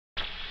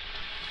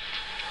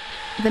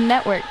the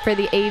network for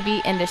the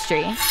AV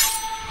industry.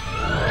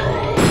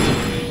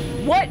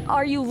 What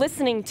are you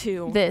listening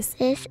to? This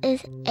is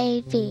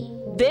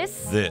AV.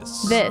 This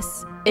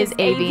is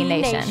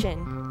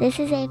AVNation. This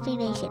is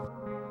AVNation.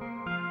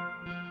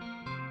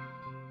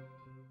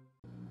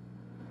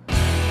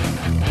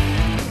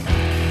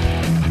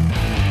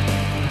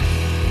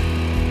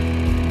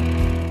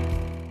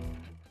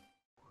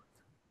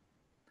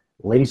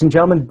 Ladies and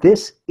gentlemen,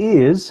 this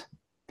is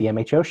the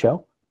MHO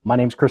Show. My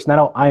name is Chris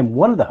Neto. I am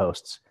one of the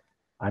hosts.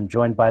 I'm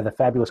joined by the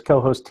fabulous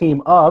co-host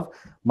team of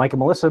Mike and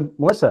Melissa.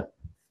 Melissa,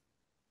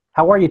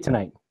 how are you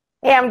tonight?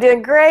 Hey, I'm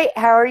doing great.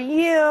 How are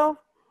you?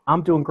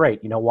 I'm doing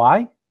great. You know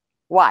why?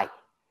 Why?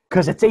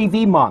 Because it's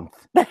AV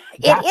month. It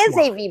is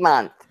why. AV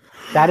month.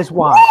 That is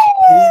why.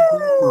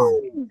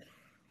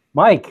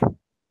 Mike,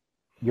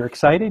 you're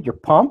excited? You're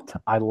pumped?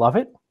 I love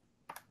it.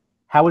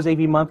 How is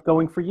AV month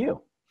going for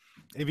you?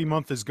 AV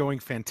month is going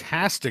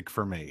fantastic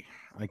for me.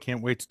 I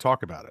can't wait to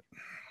talk about it.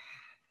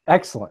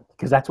 Excellent,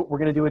 because that's what we're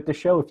going to do at the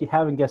show if you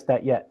haven't guessed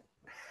that yet.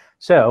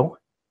 So,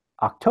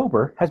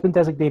 October has been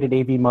designated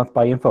AV month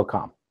by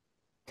Infocomm.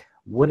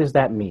 What does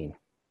that mean?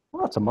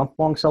 Well, it's a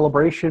month-long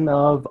celebration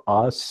of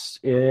us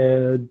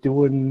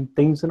doing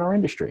things in our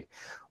industry.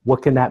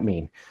 What can that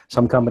mean?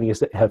 Some companies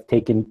that have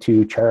taken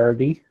to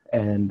charity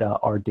and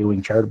are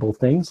doing charitable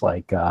things,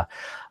 like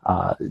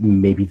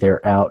maybe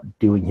they're out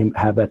doing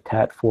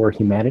Habitat for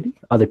Humanity.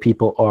 Other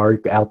people are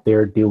out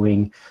there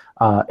doing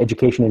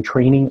education and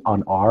training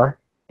on our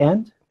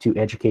end to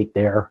educate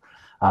their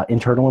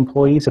internal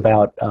employees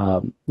about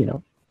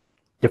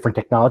different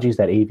technologies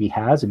that AV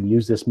has, and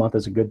use this month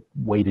as a good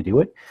way to do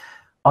it.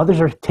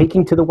 Others are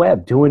taking to the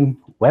web, doing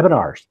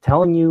webinars,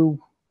 telling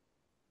you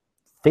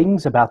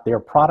things about their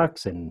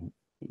products and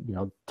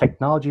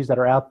technologies that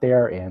are out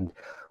there and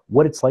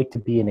what it's like to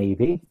be an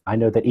AV. I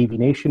know that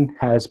AVNation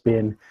has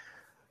been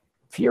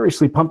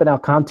furiously pumping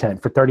out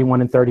content for 31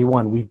 and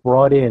 31. We've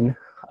brought in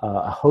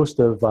a host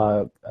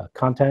of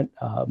content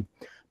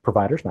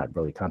providers, not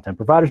really content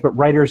providers, but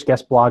writers,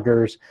 guest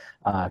bloggers,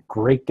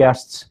 great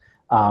guests.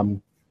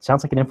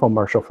 Sounds like an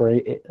infomercial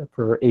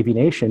for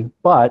AVNation,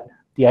 but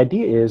the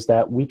idea is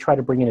that we try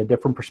to bring in a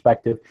different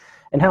perspective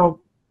and how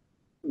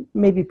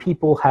maybe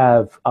people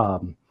have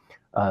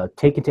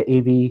taken to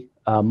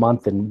AV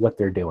month and what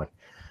they're doing.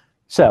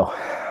 So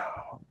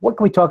what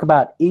can we talk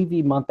about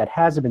AV month that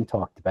hasn't been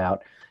talked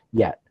about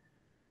yet?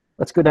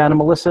 Let's go down to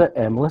Melissa.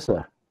 And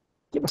Melissa,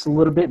 give us a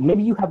little bit.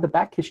 Maybe you have the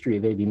back history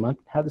of AV month,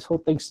 how this whole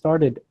thing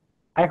started.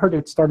 I heard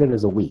it started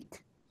as a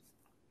week.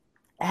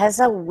 As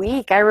a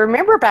week. I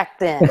remember back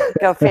then.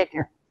 Go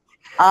figure.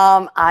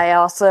 I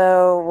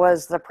also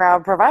was the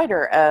proud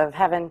provider of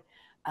having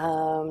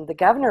the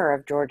governor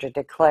of Georgia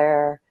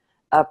declare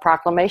a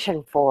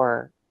proclamation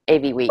for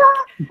AV Week.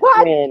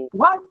 What? You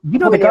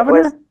know the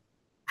governor?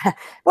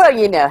 Well,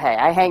 hey,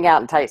 I hang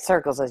out in tight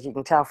circles, as you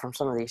can tell from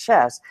some of these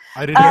shows.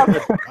 I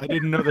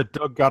didn't know that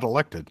Doug got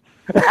elected.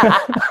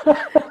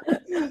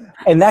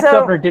 And that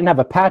governor didn't have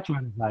a patch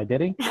on his eye,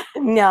 did he?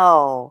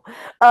 No.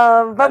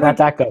 But not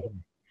that governor.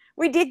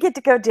 We did get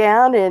to go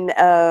down and,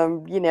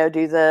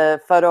 do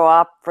the photo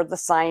op for the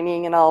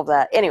signing and all of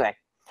that. Anyway.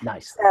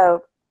 Nice.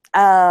 So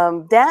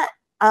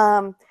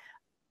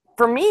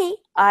for me,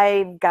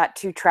 I got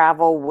to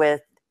travel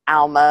with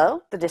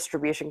Almo, the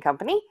distribution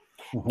company,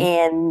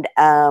 and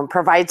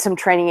provide some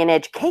training and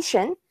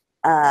education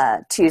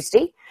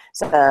Tuesday.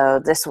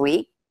 So this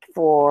week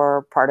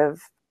for part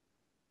of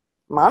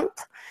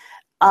month.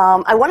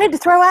 I wanted to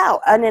throw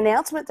out an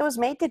announcement that was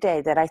made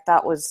today that I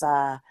thought was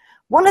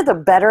one of the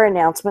better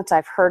announcements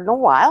I've heard in a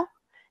while,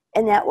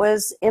 and that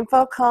was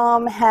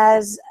Infocomm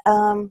has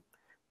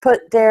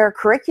put their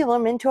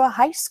curriculum into a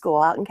high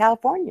school out in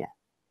California.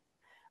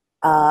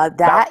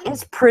 That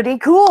is pretty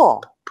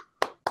cool.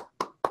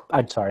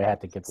 I'm sorry, I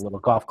had to get a little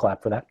golf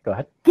clap for that. Go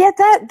ahead. Yeah,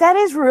 that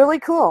is really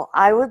cool.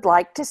 I would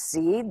like to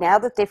see, now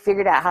that they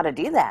figured out how to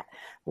do that,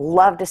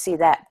 love to see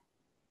that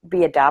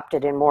be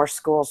adopted in more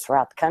schools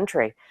throughout the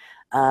country.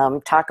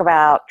 Talk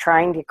about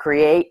trying to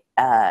create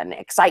an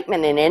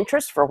excitement and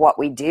interest for what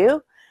we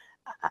do.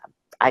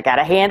 I got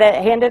to hand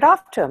it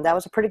off to them. That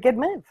was a pretty good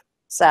move.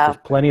 So there's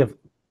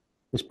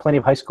plenty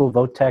of high school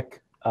voc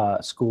tech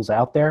schools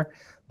out there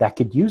that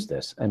could use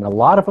this, and a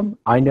lot of them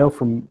I know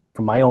from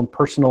my own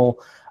personal.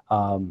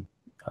 I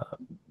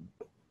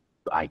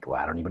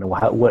don't even know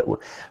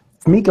what.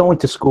 For me, going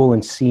to school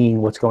and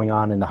seeing what's going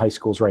on in the high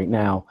schools right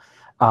now,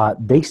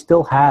 they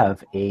still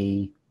have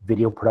a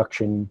video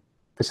production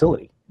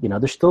facility.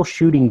 They're still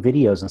shooting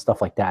videos and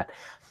stuff like that.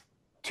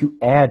 To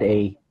add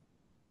an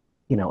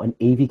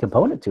AV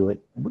component to it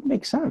would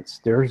make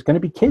sense. There's going to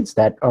be kids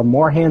that are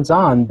more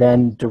hands-on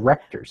than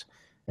directors.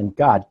 And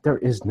God, there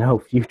is no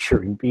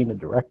future in being a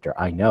director.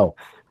 I know.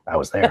 I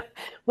was there.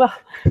 well,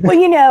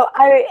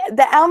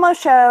 the Almo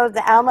show,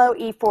 the Almo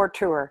E4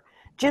 tour,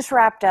 just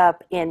wrapped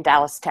up in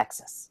Dallas,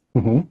 Texas.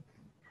 Mm-hmm.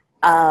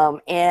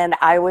 And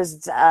I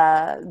was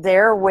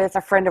there with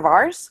a friend of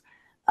ours,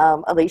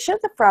 Alicia,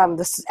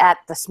 at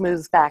the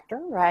Smooth Factor,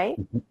 right?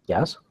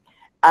 Yes.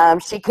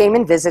 She came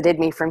and visited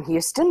me from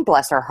Houston,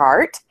 bless her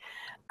heart.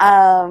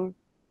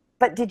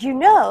 But did you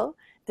know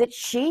that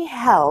she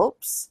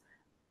helps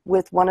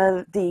with one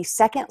of the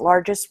second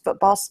largest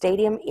football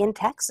stadium in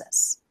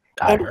Texas?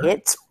 And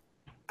it's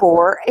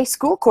for a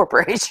school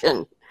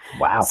corporation.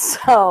 Wow.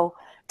 So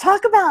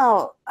talk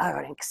about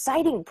an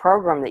exciting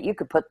program that you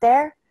could put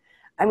there.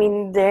 I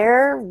mean,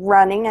 they're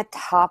running a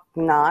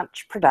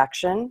top-notch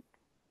production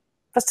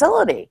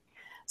facility.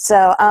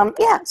 So,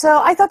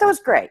 so I thought that was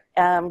great.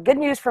 Good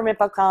news from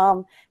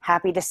Infocomm.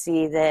 Happy to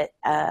see that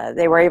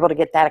they were able to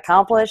get that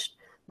accomplished.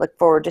 Look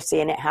forward to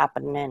seeing it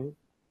happen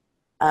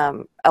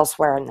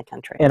elsewhere in the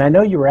country. And I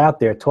know you were out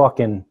there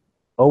talking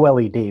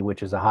OLED,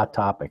 which is a hot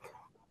topic.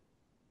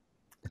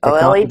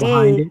 OLED.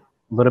 A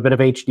little bit of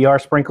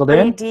HDR sprinkled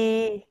in.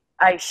 OLED.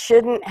 I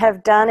shouldn't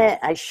have done it.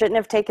 I shouldn't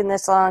have taken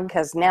this on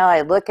because now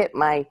I look at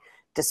my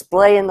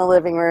display in the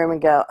living room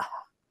and go, oh,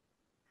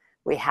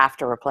 we have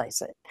to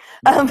replace it.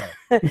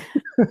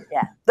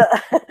 Yeah,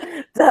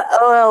 the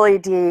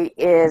OLED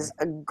is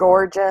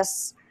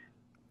gorgeous,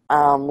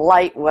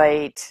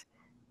 lightweight,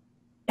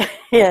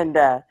 and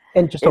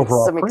just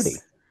overall pretty.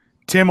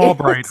 Tim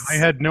Albright, I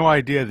had no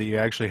idea that you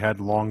actually had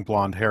long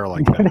blonde hair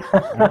like that.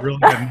 I really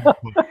had no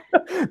clue.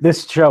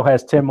 This show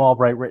has Tim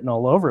Albright written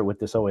all over it with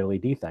this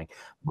OLED thing.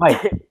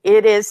 Mike.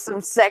 It is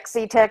some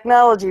sexy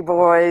technology,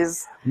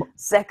 boys.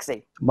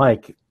 Sexy.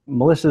 Mike,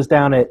 Melissa's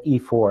down at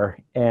E4,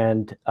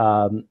 and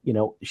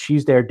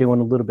she's there doing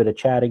a little bit of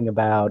chatting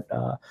about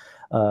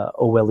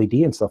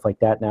OLED and stuff like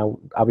that. Now,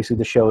 obviously,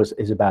 the show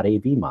is about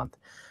AVMonth.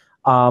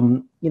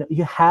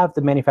 You have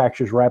the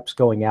manufacturers' reps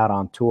going out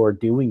on tour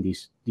doing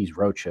these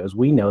road shows.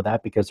 We know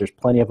that because there's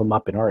plenty of them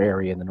up in our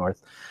area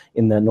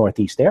in the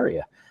Northeast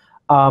area.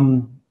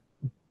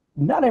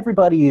 Not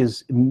everybody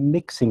is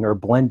mixing or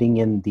blending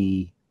in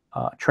the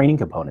training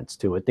components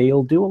to it.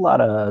 They'll do a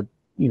lot of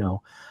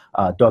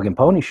dog and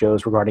pony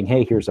shows regarding,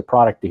 hey, here's a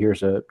product,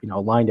 here's a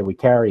line that we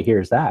carry,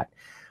 here's that.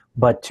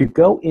 But to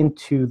go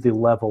into the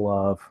level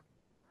of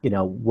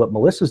what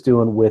Melissa's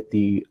doing with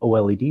the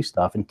OLED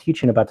stuff and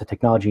teaching about the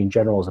technology in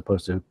general as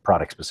opposed to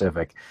product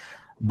specific,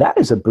 that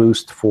is a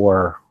boost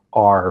for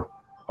our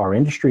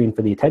industry and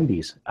for the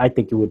attendees. I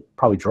think it would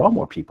probably draw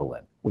more people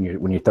in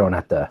when you're throwing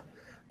out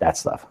that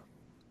stuff.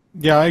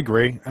 Yeah, I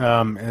agree.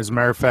 As a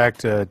matter of fact,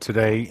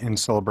 today in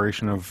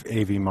celebration of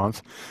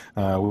AVMonth,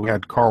 we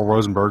had Carl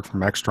Rosenberg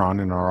from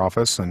Extron in our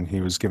office, and he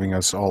was giving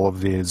us all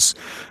of his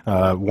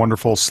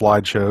wonderful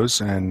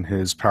slideshows and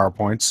his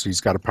PowerPoints.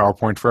 He's got a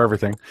PowerPoint for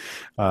everything.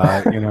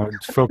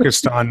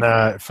 Focused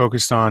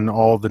on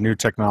all the new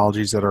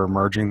technologies that are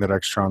emerging that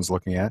Extron's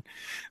looking at.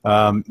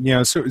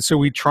 So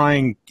we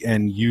try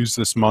and use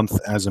this month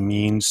as a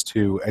means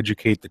to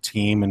educate the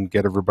team and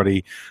get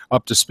everybody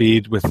up to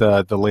speed with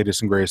the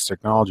latest and greatest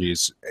technologies.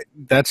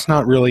 That's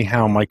not really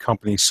how my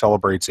company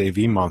celebrates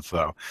AVMonth,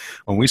 though.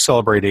 When we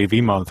celebrate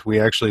AVMonth, we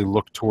actually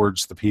look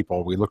towards the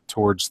people. We look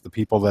towards the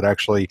people that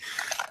actually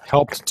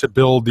helped to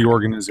build the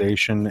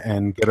organization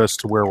and get us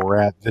to where we're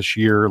at this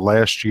year,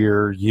 last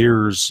year,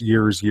 years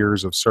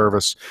of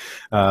service.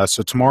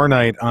 So tomorrow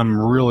night, I'm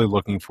really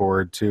looking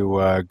forward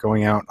to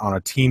going out on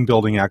a team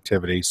building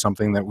activity,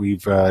 something that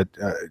we've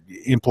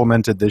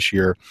implemented this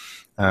year.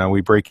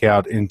 We break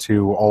out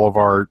into all of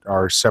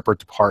our separate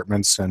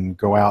departments and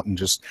go out and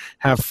just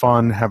have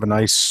fun, have a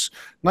nice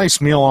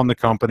meal on the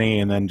company,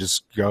 and then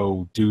just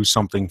go do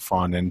something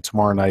fun. And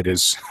tomorrow night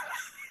is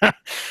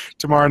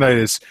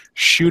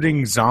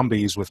shooting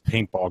zombies with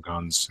paintball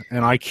guns,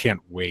 and I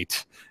can't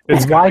wait.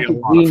 And why did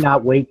we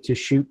not wait to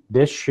shoot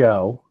this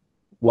show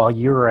while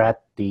you were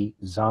at the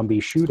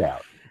zombie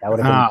shootout? That would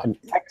have been an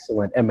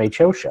excellent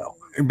MHO show.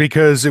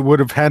 Because it would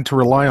have had to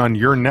rely on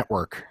your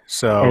network.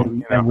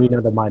 So and we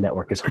know that my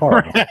network is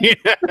horrible.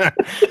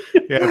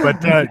 Yeah,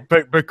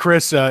 but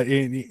Chris,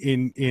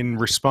 in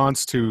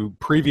response to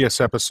previous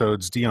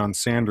episodes, Deion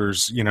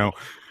Sanders,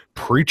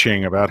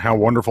 preaching about how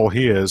wonderful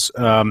he is.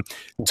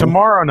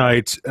 Tomorrow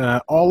night,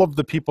 all of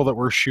the people that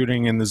we're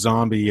shooting in the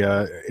zombie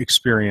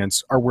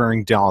experience are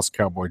wearing Dallas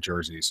Cowboy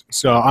jerseys.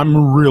 So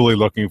I'm really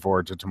looking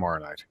forward to tomorrow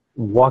night.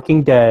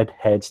 Walking Dead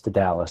heads to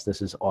Dallas.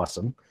 This is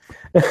awesome.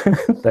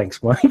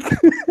 Thanks, Mike.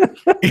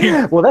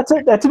 Well, that's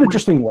an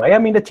interesting way. I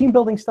mean, the team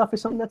building stuff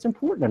is something that's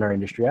important in our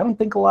industry. I don't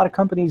think a lot of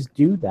companies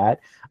do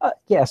that.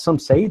 Yeah, some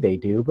say they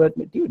do,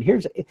 but dude,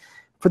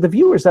 for the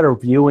viewers that are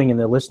viewing and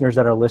the listeners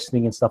that are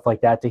listening and stuff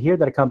like that, to hear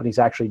that a company's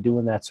actually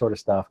doing that sort of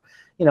stuff,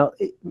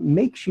 it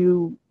makes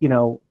you,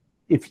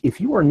 if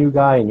you are a new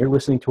guy and you're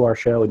listening to our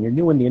show and you're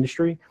new in the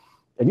industry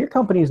and your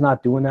company is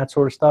not doing that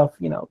sort of stuff,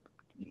 you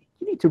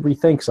need to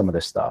rethink some of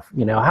this stuff.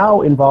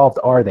 How involved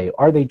are they?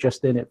 Are they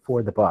just in it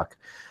for the buck?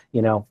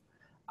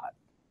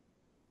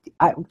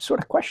 I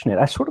sort of question it.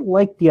 I sort of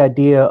like the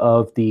idea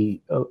of I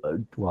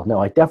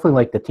definitely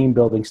like the team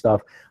building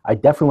stuff. I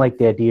definitely like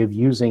the idea of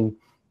using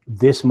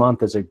this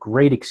month as a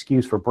great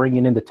excuse for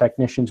bringing in the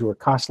technicians who are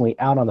constantly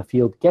out on the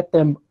field, get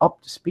them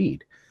up to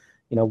speed.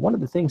 One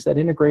of the things that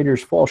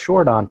integrators fall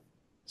short on,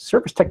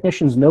 service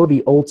technicians know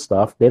the old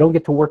stuff. They don't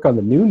get to work on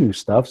the new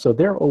stuff, so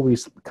they're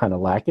always kind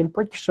of lacking.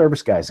 Bring your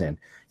service guys in.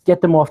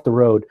 Get them off the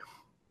road.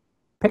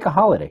 Pick a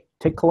holiday.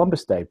 Take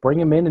Columbus Day. Bring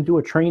them in and do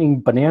a training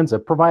bonanza.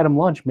 Provide them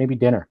lunch, maybe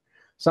dinner.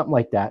 something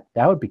like that.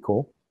 That would be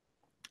cool.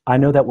 I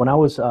know that when I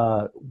was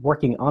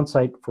working on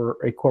site for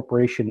a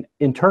corporation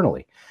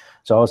internally,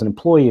 so I was an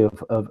employee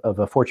of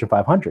a Fortune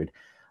 500,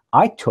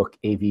 I took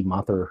AV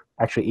Month, or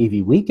actually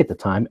AV Week at the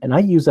time, and I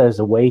used that as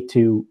a way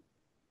to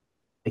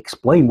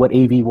explain what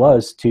AV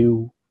was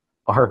to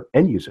our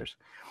end users.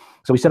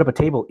 So we set up a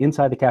table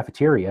inside the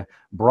cafeteria,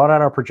 brought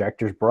out our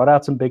projectors, brought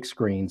out some big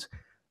screens,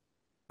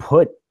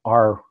 put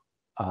our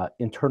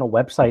internal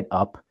website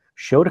up,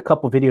 showed a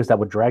couple videos that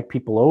would drag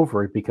people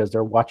over because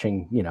they're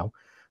watching,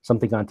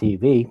 something on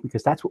TV,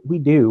 because that's what we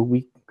do.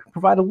 We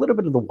provide a little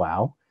bit of the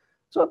wow.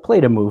 So I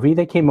played a movie.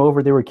 They came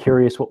over. They were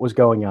curious what was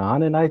going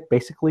on. And I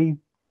basically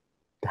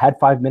had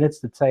 5 minutes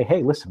to say,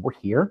 hey, listen, we're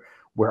here.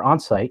 We're on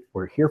site.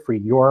 We're here for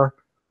your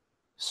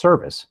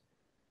service.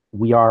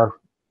 We are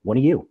one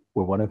of you.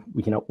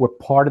 We're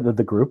part of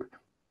the group.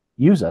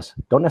 Use us.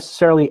 Don't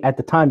necessarily, at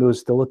the time, it was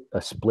still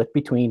a split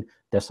between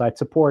desk side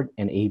support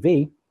and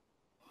AV.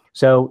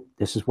 So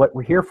this is what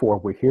we're here for.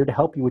 We're here to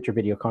help you with your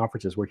video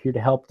conferences. We're here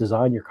to help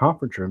design your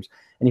conference rooms.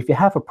 And if you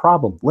have a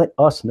problem, let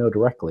us know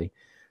directly.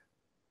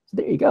 So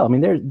there you go. I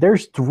mean,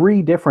 there's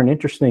 3 different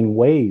interesting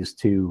ways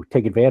to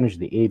take advantage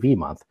of the AV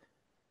month.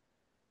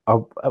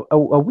 Are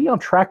we on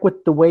track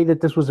with the way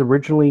that this was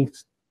originally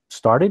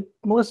started,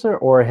 Melissa,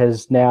 or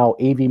has now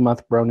AV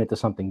month grown into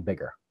something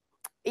bigger?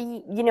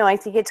 I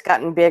think it's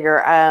gotten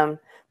bigger.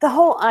 The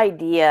whole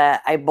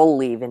idea, I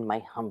believe, in my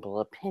humble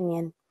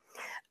opinion,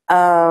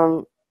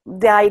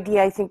 the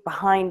idea I think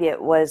behind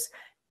it was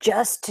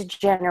just to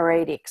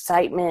generate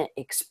excitement,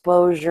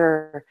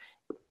 exposure,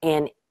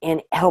 and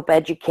help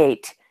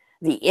educate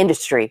the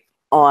industry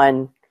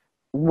on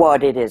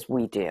what it is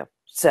we do.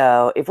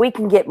 So if we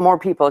can get more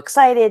people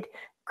excited,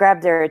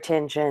 grab their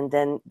attention,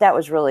 then that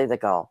was really the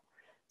goal.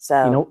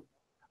 So,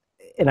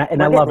 and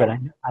I love it.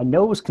 I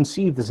know it was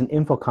conceived as an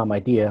Infocomm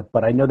idea,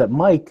 but I know that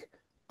Mike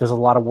does a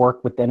lot of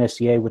work with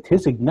NSCA with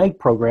his Ignite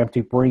program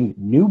to bring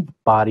new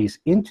bodies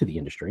into the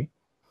industry.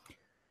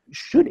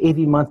 Should AV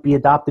Month be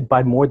adopted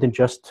by more than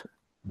just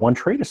one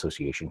trade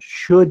association?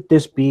 Should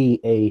this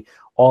be a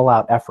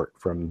all-out effort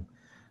from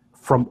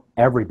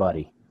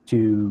everybody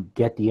to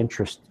get the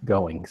interest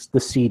going? The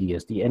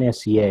CDAs, the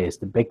NSCAs,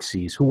 the Big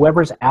Cs,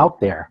 whoever's out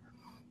there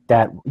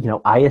that,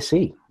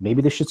 ISE,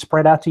 maybe this should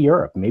spread out to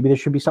Europe. Maybe there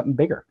should be something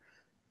bigger.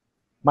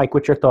 Mike,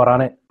 what's your thought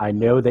on it? I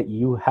know that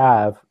you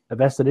have a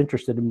vested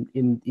interest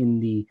in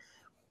the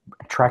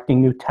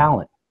attracting new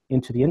talent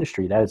into the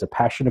industry. That is a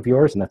passion of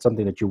yours, and that's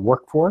something that you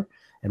work for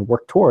and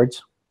work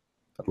towards.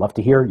 I'd love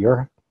to hear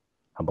your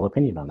humble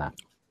opinion on that.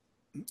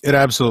 It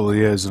absolutely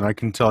is, and I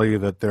can tell you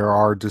that there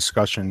are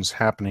discussions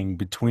happening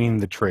between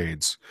the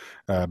trades,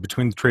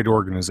 between the trade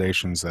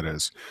organizations, that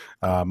is,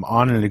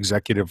 on an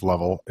executive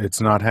level.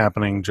 It's not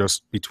happening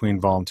just between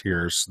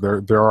volunteers.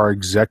 There are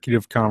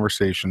executive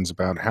conversations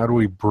about how do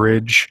we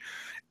bridge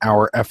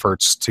our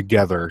efforts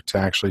together to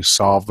actually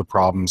solve the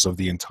problems of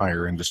the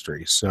entire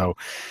industry. So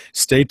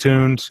stay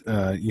tuned,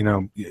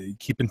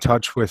 keep in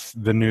touch with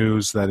the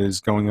news that is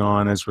going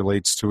on as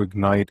relates to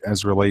Ignite,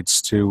 as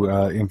relates to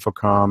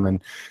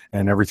Infocomm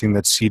and everything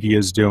that CDA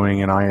is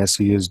doing and ISE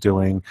is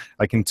doing.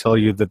 I can tell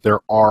you that there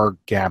are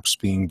gaps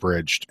being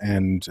bridged,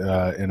 and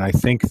I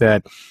think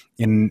that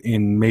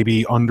in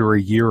maybe under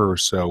a year or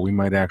so, we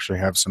might actually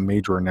have some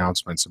major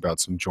announcements about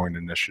some joint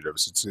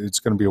initiatives. It's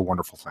going to be a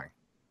wonderful thing.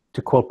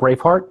 To quote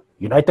Braveheart,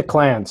 unite the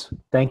clans.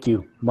 Thank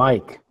you,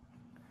 Mike.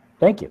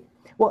 Thank you.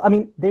 Well, I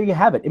mean, there you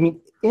have it. I mean,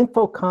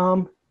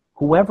 Infocomm,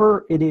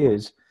 whoever it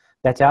is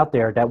that's out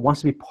there that wants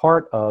to be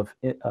part of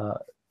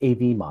AV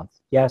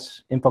Month.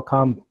 Yes,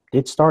 Infocomm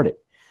did start it,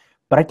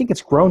 but I think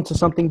it's grown to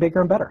something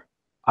bigger and better.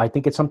 I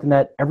think it's something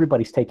that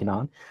everybody's taken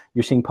on.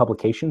 You're seeing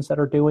publications that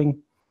are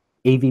doing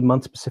AV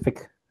Month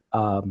specific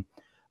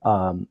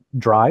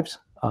drives,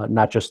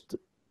 not just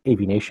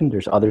AVNation.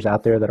 There's others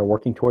out there that are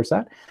working towards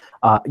that.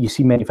 You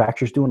see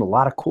manufacturers doing a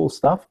lot of cool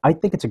stuff. I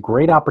think it's a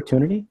great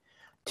opportunity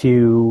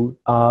to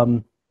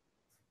I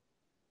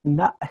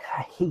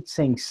hate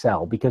saying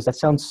sell, because that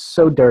sounds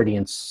so dirty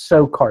and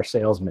so car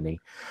salesman-y,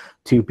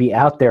 to be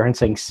out there and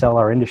saying sell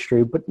our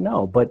industry. But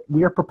no, but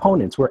we are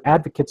proponents. We're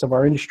advocates of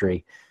our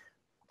industry.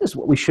 This is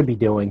what we should be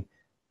doing.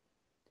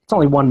 It's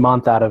only 1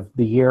 month out of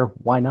the year.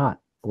 Why not?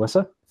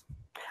 Melissa?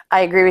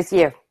 I agree with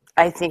you.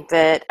 I think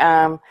that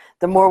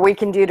the more we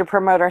can do to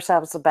promote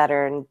ourselves, the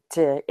better, and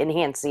to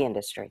enhance the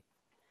industry.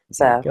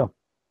 So, there you go.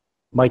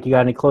 Mike, you got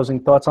any closing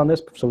thoughts on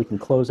this so we can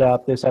close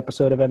out this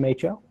episode of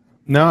MHO?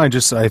 No,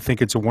 I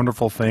think it's a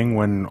wonderful thing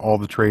when all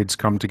the trades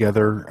come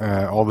together,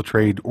 all the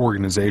trade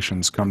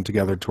organizations come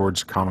together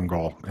towards a common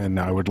goal, and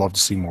I would love to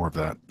see more of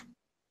that.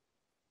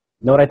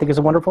 You know what I think is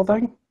a wonderful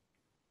thing?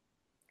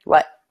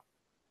 What?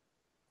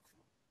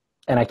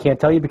 And I can't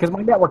tell you because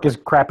my network is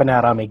crapping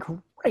out on me.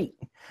 Great.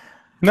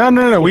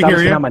 No, we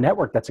hear you. On my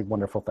network, that's a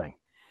wonderful thing.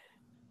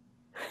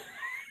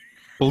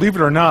 Believe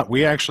it or not,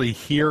 we actually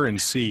hear and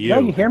see you. Yeah,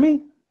 you hear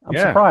me? I'm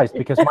surprised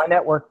because my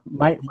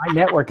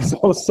network is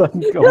all of a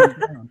sudden going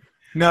down.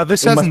 No,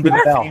 this hasn't been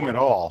a theme at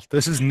all.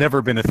 This has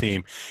never been a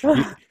theme.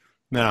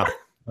 No, I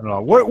don't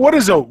know. What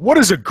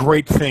is a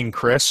great thing,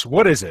 Chris?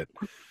 What is it?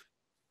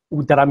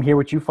 that I'm here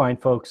with you fine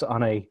folks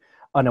on a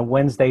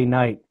Wednesday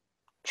night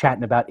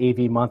chatting about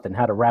AV month and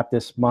how to wrap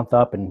this month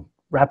up and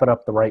wrap it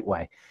up the right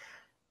way.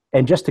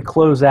 And just to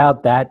close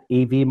out that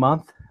AV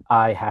month,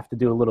 I have to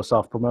do a little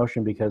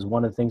self-promotion because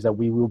one of the things that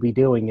we will be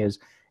doing is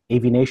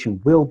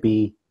AVNation will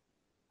be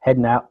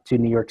heading out to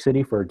New York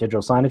City for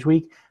Digital Signage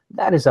Week.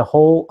 That is a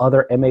whole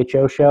other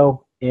MHO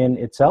show in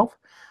itself.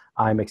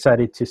 I'm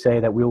excited to say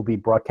that we will be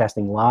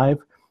broadcasting live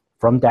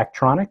from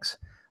Daktronics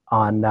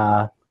on,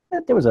 I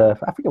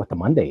forget what the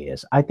Monday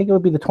is. I think it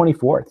would be the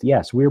 24th.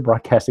 Yes, we're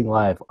broadcasting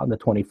live on the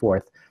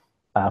 24th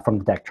from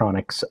the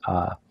Daktronics.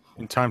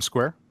 In Times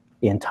Square?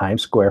 In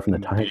Times Square from the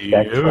Times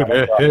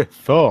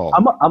Beautiful.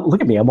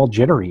 Look at me, I'm all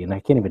jittery and I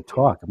can't even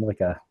talk. I'm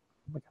like a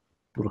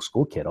little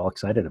school kid all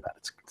excited about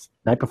it. It's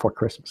night before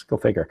Christmas. Go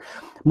figure.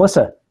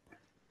 Melissa,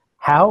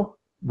 how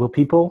will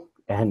people,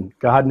 and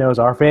God knows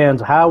our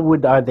fans, how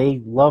would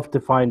they love to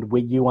find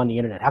you on the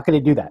internet? How can they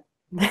do that?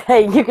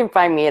 You can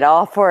find me at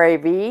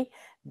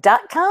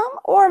all4av.com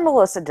or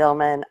Melissa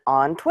Dillman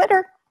on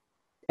Twitter.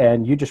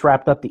 And you just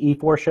wrapped up the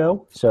E4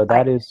 show, so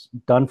that is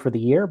done for the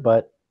year,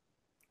 but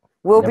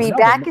we'll be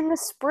back in the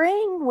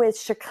spring with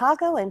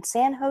Chicago and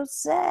San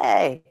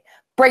Jose.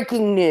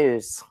 Breaking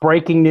news.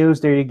 Breaking news.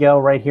 There you go.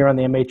 Right here on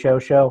the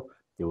MHO show.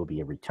 There will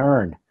be a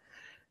return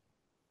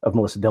of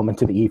Melissa Dillman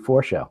to the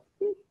E4 show.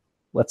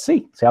 Let's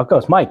see how it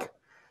goes. Mike,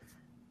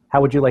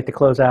 how would you like to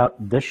close out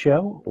this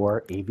show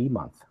or AV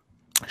month?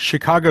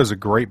 Chicago's a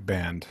great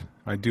band.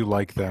 I do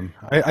like them.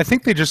 I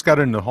think they just got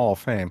into the Hall of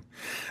Fame.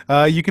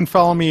 You can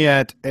follow me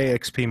at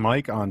AXP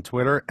Mike on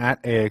Twitter,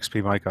 at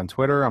AXP Mike on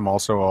Twitter. I'm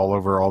also all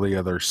over all the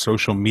other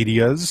social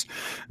medias,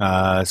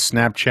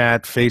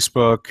 Snapchat,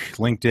 Facebook,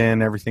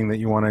 LinkedIn, everything that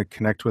you want to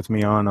connect with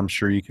me on. I'm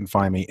sure you can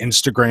find me.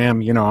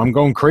 Instagram, I'm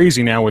going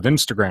crazy now with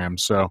Instagram.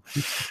 So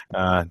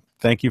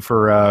thank you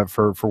for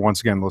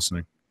once again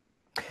listening.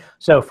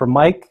 So for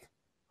Mike,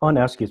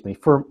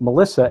 for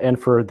Melissa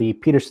and for the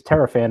Peter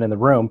Cetera fan in the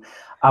room,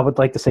 I would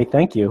like to say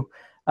thank you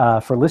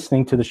for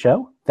listening to the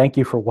show. Thank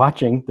you for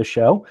watching the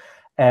show.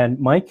 And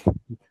Mike,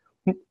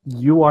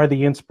 you are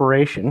the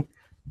inspiration,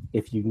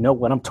 if you know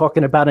what I'm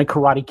talking about in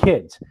Karate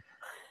Kids.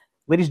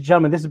 Ladies and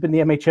gentlemen, this has been the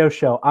MHO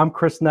show. I'm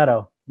Chris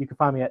Neto. You can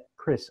find me at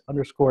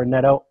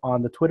Chris_Neto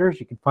on the Twitters.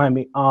 You can find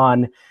me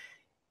on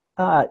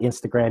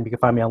Instagram. You can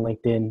find me on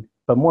LinkedIn.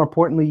 But more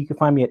importantly, you can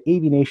find me at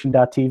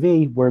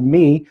AVNation.tv, where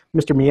me,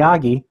 Mr.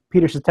 Miyagi,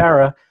 Peter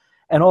Cetera,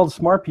 and all the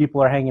smart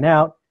people are hanging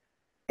out.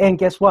 And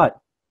guess what?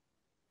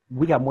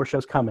 We got more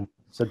shows coming.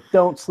 So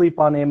don't sleep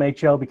on the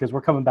MHO because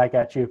we're coming back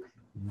at you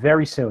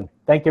very soon.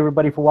 Thank you,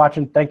 everybody, for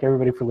watching. Thank you,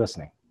 everybody, for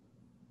listening.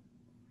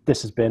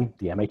 This has been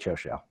the MHO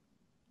show.